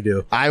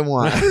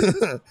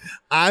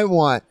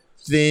want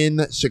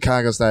thin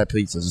Chicago style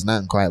pizzas. There's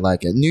nothing quite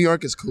like it. New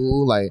York is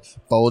cool, like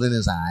folding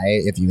his eye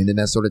if you into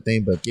that sort of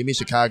thing. But give me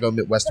Chicago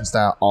Midwestern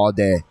style all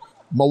day.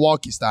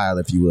 Milwaukee style,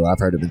 if you will. I've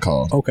heard it been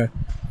called. Okay.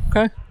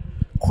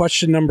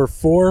 Question number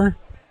 4: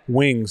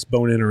 Wings,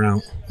 bone in or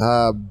out?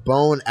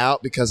 Bone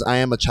out because I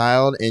am a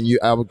child, and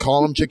I would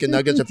call them chicken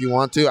nuggets if you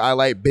want to. I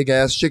like big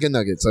ass chicken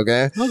nuggets.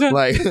 Okay.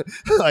 Like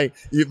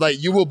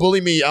you will bully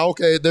me.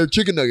 Okay, they're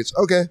chicken nuggets.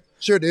 Okay,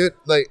 sure, dude.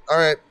 Like, all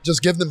right,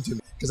 just give them to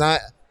me because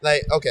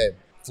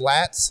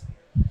flats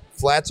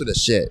are the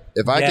shit.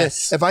 If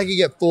I can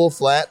get full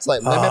flats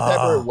like lemon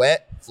pepper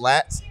wet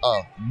flats,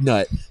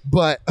 nut.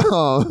 But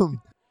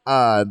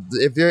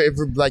if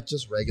you're like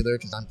just regular,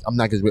 because I'm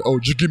not gonna be,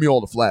 just give me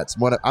all the flats.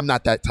 I'm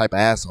not that type of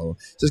asshole.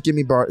 Just give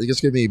me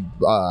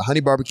honey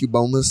barbecue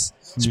boneless.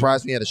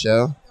 Surprise me at a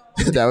show.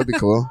 That would be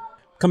cool.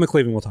 Come to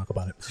Cleveland, we'll talk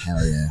about it.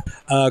 Hell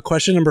yeah.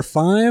 Question number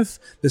 5.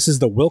 This is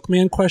the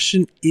Wilkman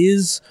question.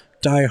 Is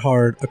Die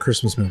Hard a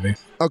Christmas movie?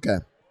 Okay.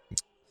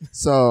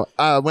 So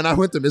when I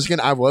went to Michigan,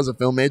 I was a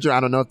film major. I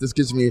don't know if this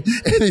gives me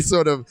any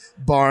sort of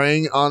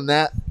barring on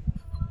that.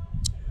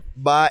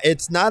 But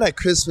it's not a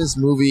Christmas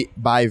movie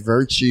by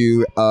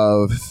virtue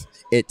of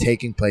it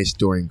taking place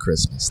during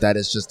Christmas. That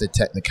is just a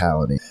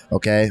technicality,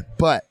 okay?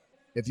 But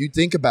if you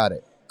think about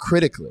it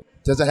critically,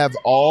 does it have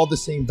all the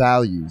same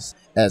values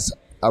as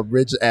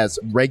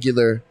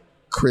regular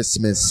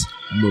Christmas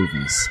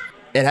movies?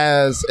 It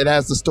has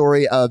the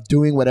story of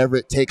doing whatever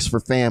it takes for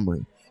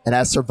family. It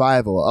has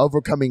survival,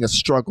 overcoming a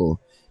struggle.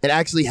 It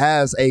actually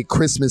has a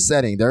Christmas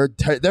setting. There are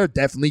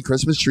definitely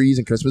Christmas trees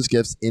and Christmas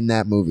gifts in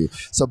that movie.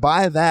 So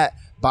by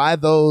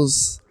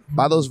those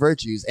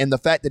virtues and the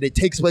fact that it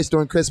takes place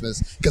during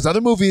Christmas, because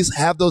other movies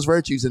have those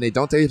virtues and they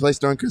don't take place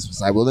during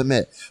Christmas, I will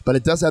admit, but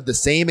it does have the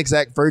same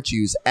exact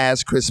virtues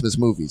as Christmas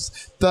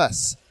movies.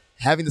 Thus,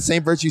 having the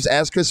same virtues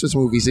as Christmas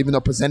movies, even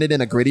though presented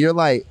in a grittier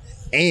light,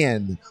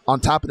 and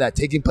on top of that,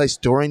 taking place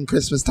during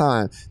Christmas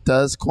time,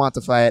 does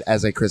quantify it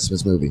as a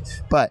Christmas movie.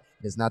 But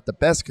it's not the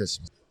best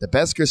Christmas. The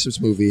best Christmas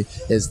movie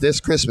is This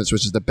Christmas,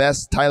 which is the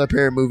best Tyler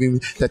Perry movie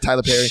that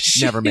Tyler Perry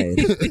never made.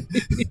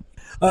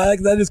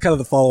 That is kind of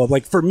the follow-up.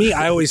 Like, for me,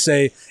 I always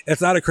say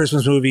it's not a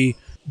Christmas movie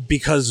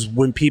because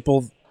when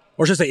people,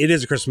 or should I say it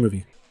is a Christmas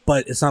movie,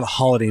 but it's not a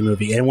holiday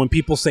movie. And when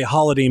people say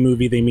holiday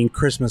movie, they mean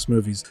Christmas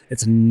movies.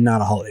 It's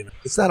not a holiday movie.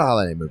 It's not a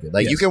holiday movie.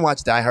 Like, you can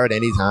watch Die Hard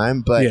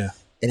anytime, but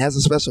it has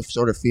a special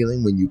sort of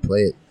feeling when you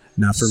play it.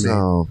 Not for me.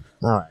 All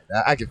right.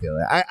 I can feel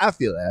that. I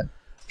feel that.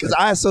 Because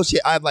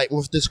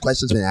if this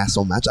question's been asked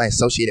so much, I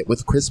associate it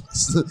with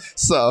Christmas.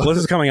 So this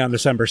is coming out in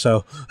December,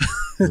 so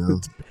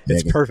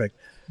it's perfect.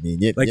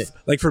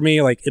 Like for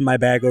me, like in my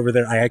bag over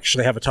there, I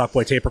actually have a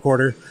Talkboy tape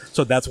recorder,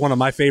 so that's one of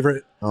my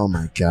favorite. Oh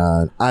my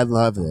god, I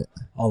love it.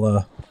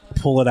 I'll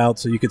pull it out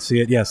so you can see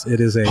it. Yes, it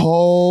is a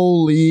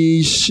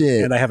holy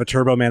shit. And I have a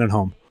Turbo Man at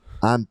home.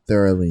 I'm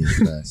thoroughly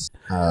impressed.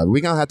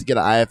 We're going to have to get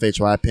an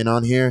IFHY pin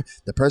on here.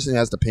 The person who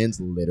has the pins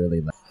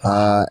literally left.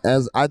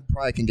 As I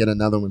probably can get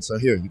another one. So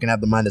here, you can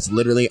have the mine that's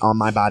literally on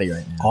my body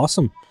right now.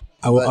 Awesome.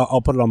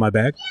 I'll put it on my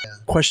bag. Yeah.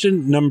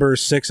 Question number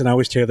 6, and I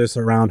always tear this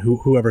around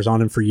whoever's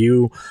on. And for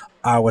you,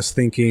 I was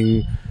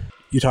thinking,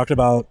 you talked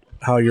about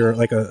how you're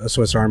like a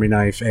Swiss Army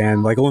knife,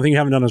 and like the only thing you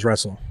haven't done is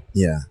wrestle.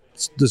 Yeah.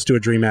 Let's do a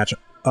dream match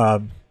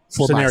for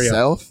scenario.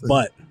 Myself?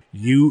 But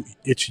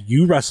it's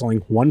you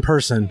wrestling one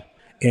person,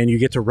 and you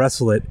get to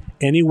wrestle it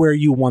anywhere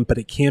you want, but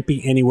it can't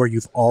be anywhere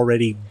you've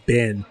already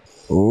been.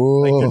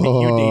 Ooh. Like you're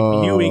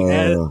debuting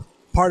as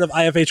part of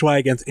IFHY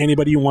against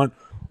anybody you want.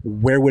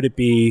 Where would it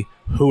be?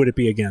 Who would it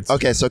be against?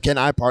 Okay, so can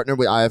I partner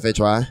with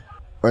IFHY?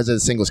 Or is it a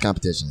singles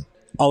competition?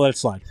 I'll let it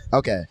slide.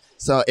 Okay,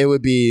 so it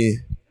would be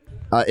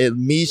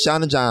me,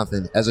 Sean, and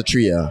Jonathan as a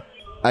trio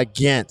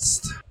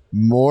against,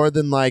 more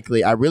than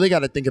likely, I really got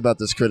to think about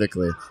this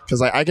critically, because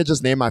like I could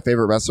just name my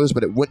favorite wrestlers,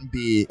 but it wouldn't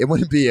be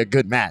a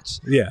good match.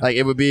 Yeah, like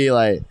it'd be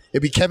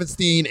Kevin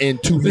Steen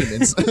and 2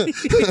 humans.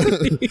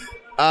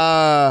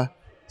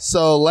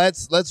 So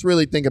let's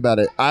really think about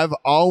it. I've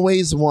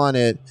always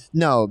wanted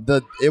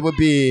it would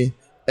be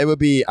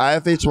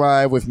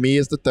IFHY with me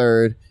as the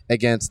third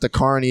against the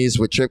Carnies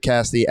with Trip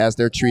Cassidy as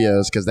their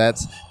trios, because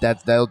that's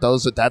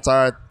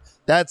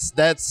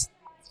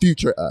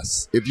future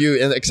us.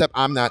 Except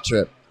I'm not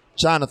Trip.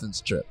 Jonathan's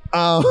Trip.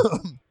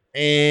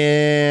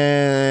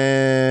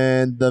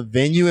 And the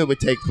venue it would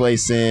take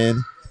place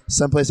in,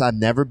 someplace I've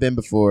never been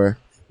before.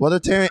 Well, they're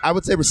tearing, I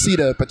would say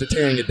Reseda, but they're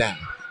tearing it down.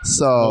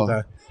 So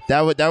okay.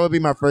 That would be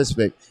my first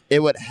pick.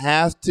 It would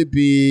have to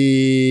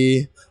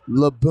be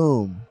La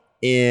Boom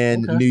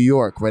in New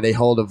York, where they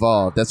hold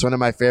Evolve. That's one of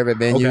my favorite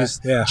venues.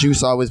 Okay, yeah.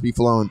 Juice always be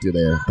flowing through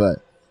there,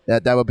 but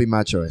that would be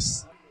my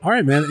choice. All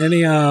right, man.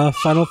 Any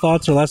final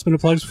thoughts or last minute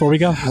plugs before we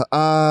go?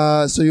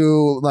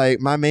 So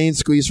my main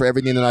squeeze for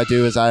everything that I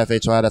do is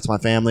IFHY. That's my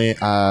family.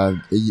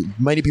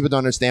 Many people don't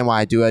understand why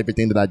I do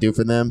everything that I do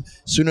for them.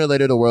 Sooner or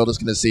later, the world is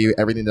going to see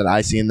everything that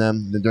I see in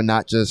them. They're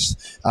not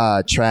just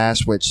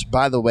trash, which,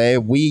 by the way,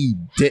 we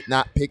did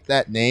not pick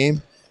that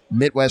name.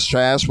 Midwest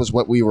Trash was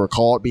what we were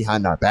called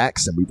behind our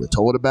backs, and we were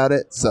told about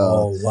it. So,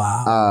 oh,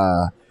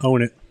 wow.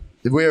 Own it.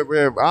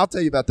 I'll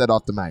tell you about that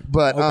off the mic.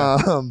 But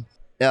okay.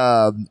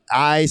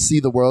 I see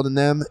the world in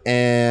them,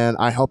 and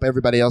I hope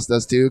everybody else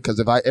does too. Because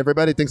if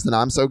everybody thinks that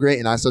I'm so great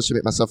and I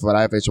associate myself with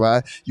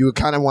IFHY, you would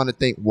kind of want to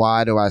think,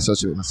 why do I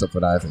associate myself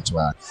with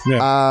IFHY?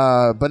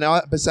 Yeah. But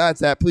now,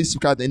 besides that, please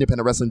subscribe to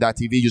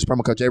IndependentWrestling.tv. Use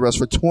promo code JRose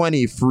for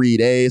 20 free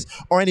days,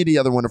 or any of the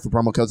other wonderful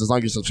promo codes. As long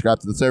as you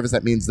subscribe to the service,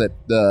 that means that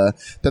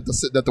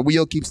the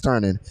wheel keeps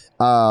turning.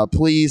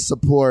 Please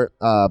support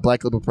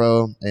Black Label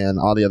Pro and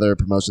all the other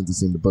promotions that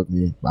seem to book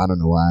me. I don't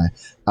know why.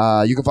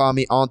 You can follow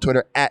me on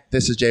Twitter at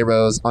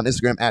ThisIsJRose, on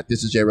Instagram at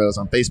ThisIsJRose,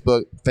 on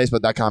Facebook,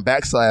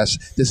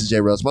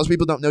 Facebook.com/ThisIsJRose. Most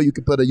people don't know you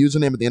can put a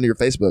username at the end of your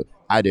Facebook.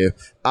 I do.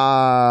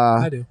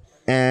 I do.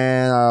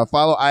 And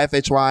follow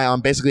IFHY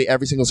on basically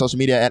every single social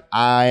media at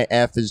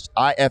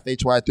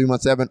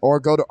IFHY317, or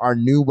go to our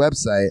new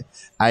website,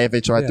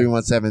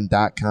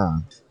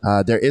 IFHY317.com.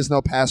 There is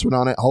no password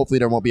on it. Hopefully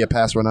there won't be a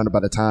password on it by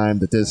the time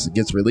that this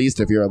gets released.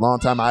 If you're a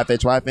longtime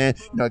IFHY fan,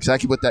 you know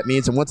exactly what that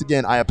means. And once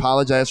again, I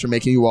apologize for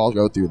making you all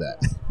go through that.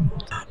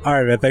 All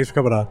right, man. Thanks for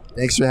coming on.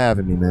 Thanks for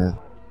having me, man.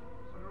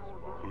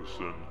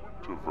 Listen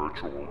to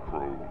Virtual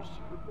Pros,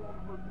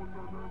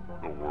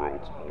 the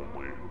world's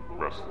only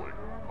wrestling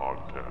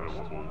podcast.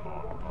 Available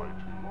on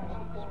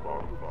iTunes,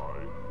 Spotify,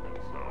 and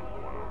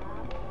SoundCloud.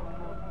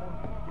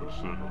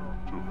 Listen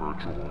to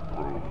Virtual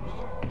Pros.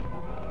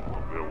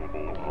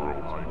 Available on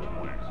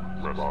iTunes,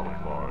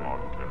 Spotify,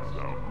 and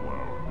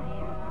SoundCloud.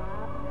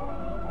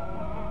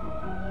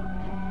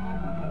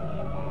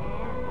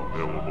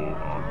 Available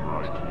on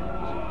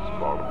iTunes,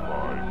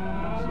 Spotify,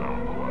 and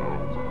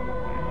SoundCloud.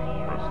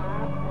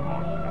 Wrestling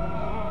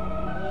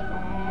podcast.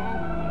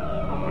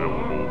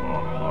 Available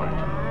on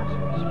iTunes,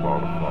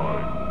 Spotify,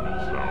 and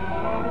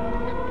SoundCloud.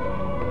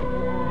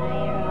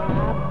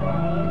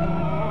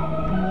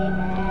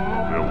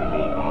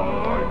 Available on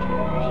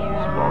iTunes,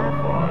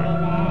 Spotify,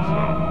 and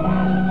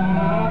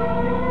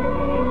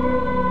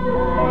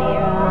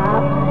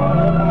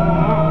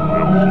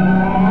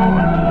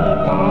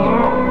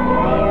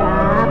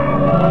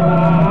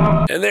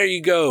And there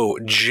you go,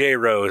 J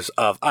Rose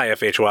of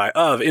IFHY,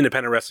 of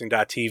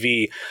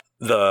IndependentWrestling.tv,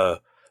 the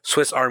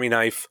Swiss Army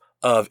knife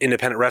of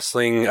independent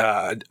wrestling,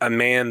 a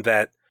man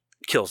that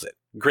kills it.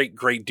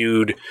 Great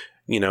dude.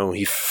 You know,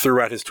 he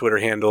threw out his Twitter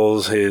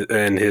handles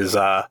and his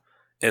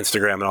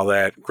Instagram and all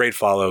that. Great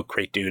follow,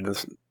 great dude.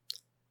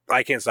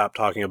 I can't stop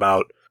talking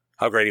about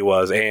how great he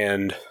was,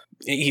 and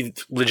he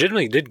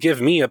legitimately did give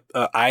me a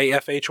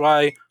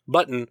IFHY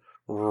button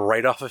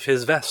right off of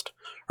his vest,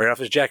 right off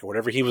his jacket,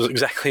 whatever he was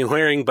exactly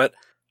wearing, but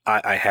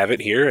I have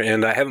it here,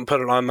 and I haven't put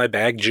it on my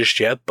bag just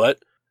yet, but,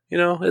 you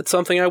know, it's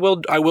something I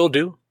will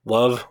do.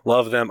 Love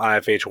them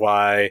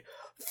IFHY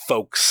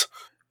folks.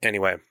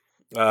 Anyway,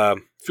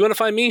 if you want to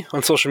find me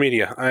on social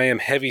media, I am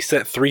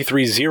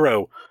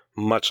Heavyset330,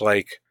 much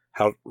like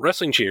how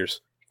Wrestling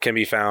Cheers can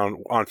be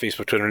found on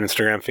Facebook, Twitter, and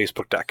Instagram,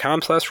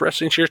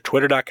 facebook.com/Wrestling Cheers,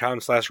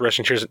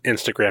 twitter.com/Wrestling Cheers, and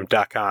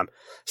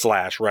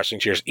instagram.com/Wrestling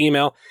Cheers.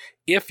 Email,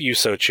 if you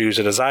so choose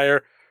a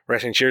desire,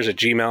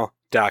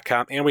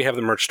 WrestlingCheers@gmail.com. And we have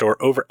the merch store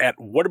over at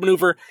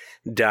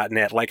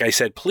whatamaneuver.net. Like I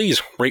said,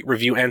 please rate,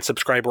 review, and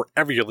subscribe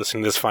wherever you're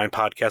listening to this fine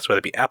podcast, whether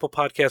it be Apple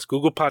Podcasts,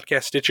 Google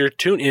Podcasts, Stitcher,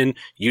 TuneIn,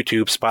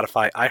 YouTube,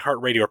 Spotify,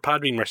 iHeartRadio, or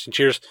Podbean,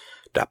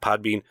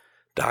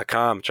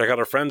 WrestlingCheers.podbean.com. Check out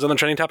our friends on the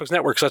Trending Topics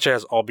Network, such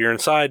as All Beer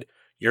Inside,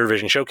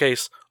 Eurovision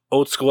Showcase,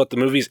 Old School at the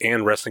Movies,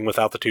 and Wrestling with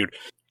Altitude.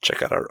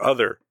 Check out our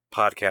other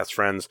podcast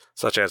friends,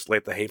 such as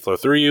Let the Hate Flow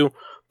Through You,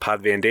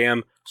 Pod Van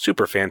Dam,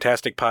 Super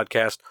Fantastic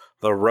Podcast,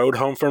 The Road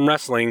Home from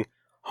Wrestling,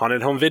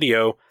 Haunted Home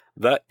Video,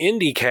 The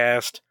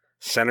IndieCast,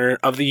 Center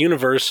of the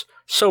Universe,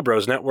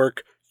 Sobros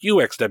Network,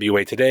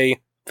 UXWA Today,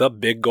 The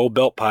Big Gold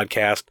Belt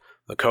Podcast,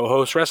 The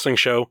Co-Host Wrestling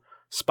Show,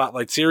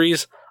 Spotlight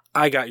Series,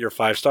 I Got Your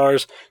 5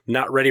 Stars,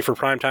 Not Ready for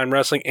Primetime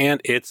Wrestling,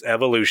 and It's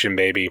Evolution,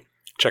 baby.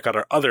 Check out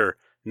our other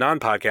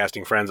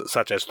non-podcasting friends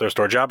such as Thrift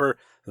Store Jobber,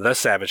 The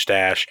Savage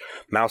Dash,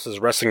 Mouse's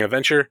Wrestling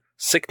Adventure,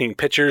 Sickening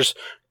Pictures,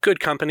 Good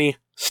Company,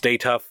 Stay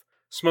Tough,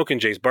 Smokin'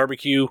 Jay's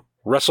Barbecue,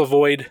 Wrestle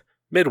Void,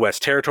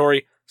 Midwest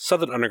Territory,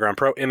 Southern Underground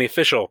Pro, and the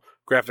official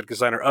graphic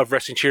designer of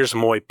Wrestling Cheers,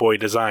 Moy Boy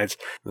Designs.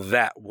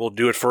 That will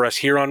do it for us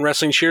here on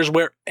Wrestling Cheers,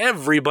 where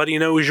everybody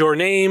knows your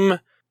name,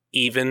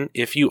 even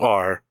if you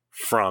are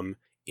from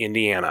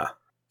Indiana.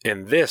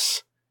 And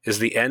this is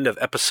the end of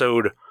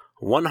episode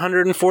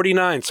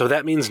 149, so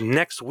that means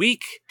next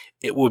week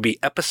it will be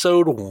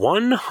episode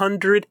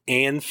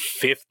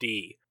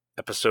 150.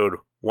 Episode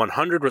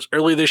 100 was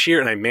early this year,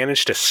 and I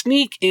managed to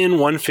sneak in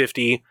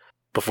 150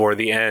 before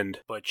the end.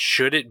 But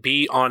should it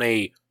be on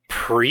a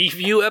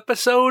preview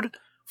episode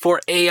for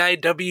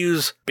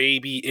AIW's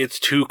Baby It's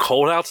Too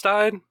Cold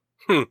Outside?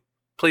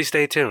 Please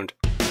stay tuned.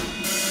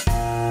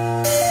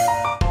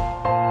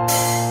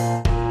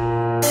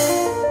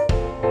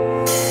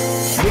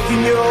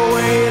 Making your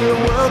way in the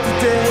world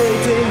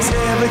today takes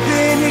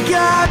everything you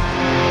got.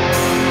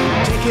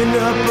 Taking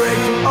a break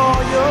from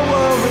all your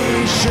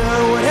worries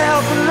sure would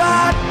help a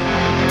lot.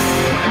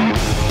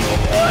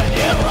 Would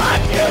you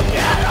like to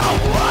get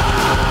away?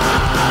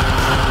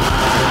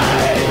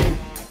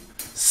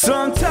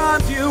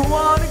 Sometimes you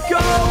wanna go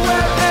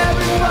where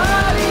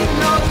everybody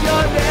knows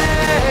your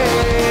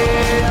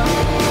name,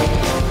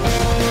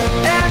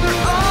 and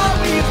they're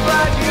always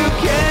glad you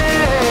came.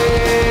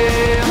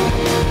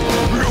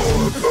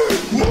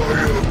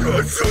 Why you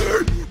can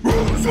say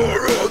rose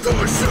are all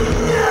the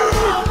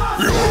same?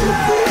 You're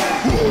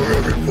why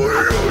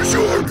everybody knows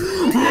your